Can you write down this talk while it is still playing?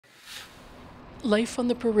Life on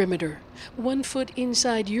the perimeter, 1 foot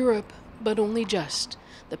inside Europe, but only just.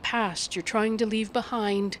 The past you're trying to leave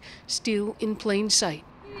behind, still in plain sight.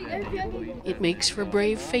 It makes for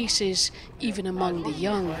brave faces, even among the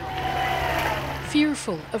young.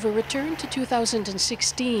 Fearful of a return to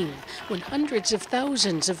 2016, when hundreds of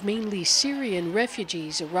thousands of mainly Syrian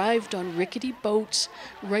refugees arrived on rickety boats,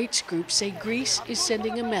 rights groups say Greece is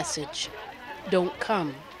sending a message: don't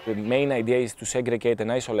come. The main idea is to segregate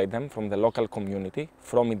and isolate them from the local community,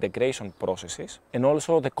 from integration processes, and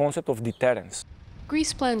also the concept of deterrence.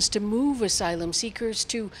 Greece plans to move asylum seekers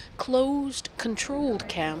to closed, controlled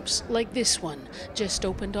camps like this one, just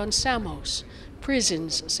opened on Samos.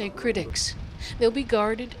 Prisons, say critics. They'll be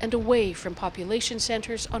guarded and away from population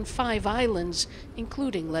centers on 5 islands,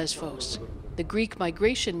 including Lesbos. The Greek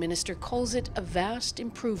migration minister calls it a vast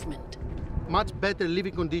improvement. Much better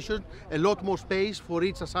living conditions, a lot more space for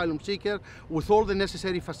each asylum seeker with all the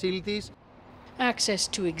necessary facilities. Access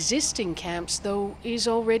to existing camps, though, is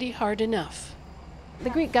already hard enough. The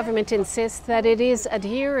Greek government insists that it is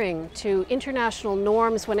adhering to international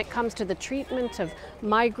norms when it comes to the treatment of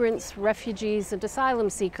migrants, refugees, and asylum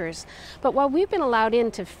seekers. But while we've been allowed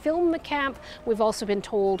in to film the camp, we've also been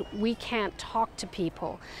told we can't talk to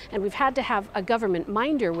people. And we've had to have a government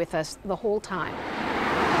minder with us the whole time.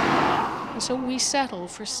 And so we settle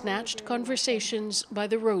for snatched conversations by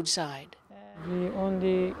the roadside. We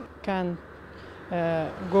only can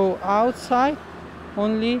go outside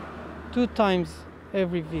only 2 times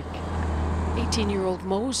every week. 18-year-old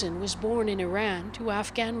Mohsen was born in Iran to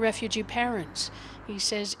Afghan refugee parents. He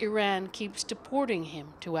says Iran keeps deporting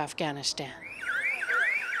him to Afghanistan.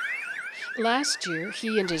 Last year,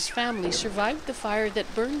 he and his family survived the fire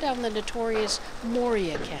that burned down the notorious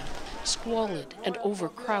Moria camp, squalid and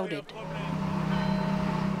overcrowded.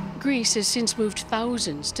 Greece has since moved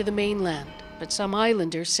thousands to the mainland, but some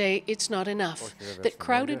islanders say it's not enough, that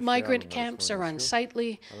crowded migrant camps are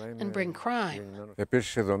unsightly and bring crime.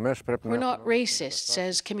 We're not racist,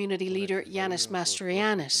 says community leader Yanis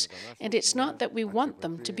Mastroiannis, and it's not that we want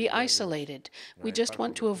them to be isolated. We just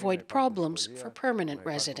want to avoid problems for permanent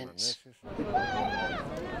residents.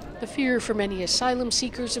 The fear for many asylum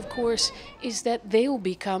seekers, of course, is that they'll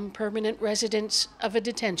become permanent residents of a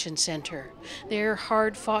detention center, their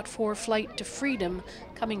hard-fought-for flight to freedom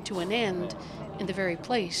coming to an end in the very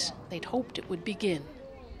place they'd hoped it would begin.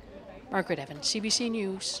 Margaret Evans, CBC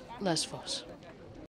News, Lesbos.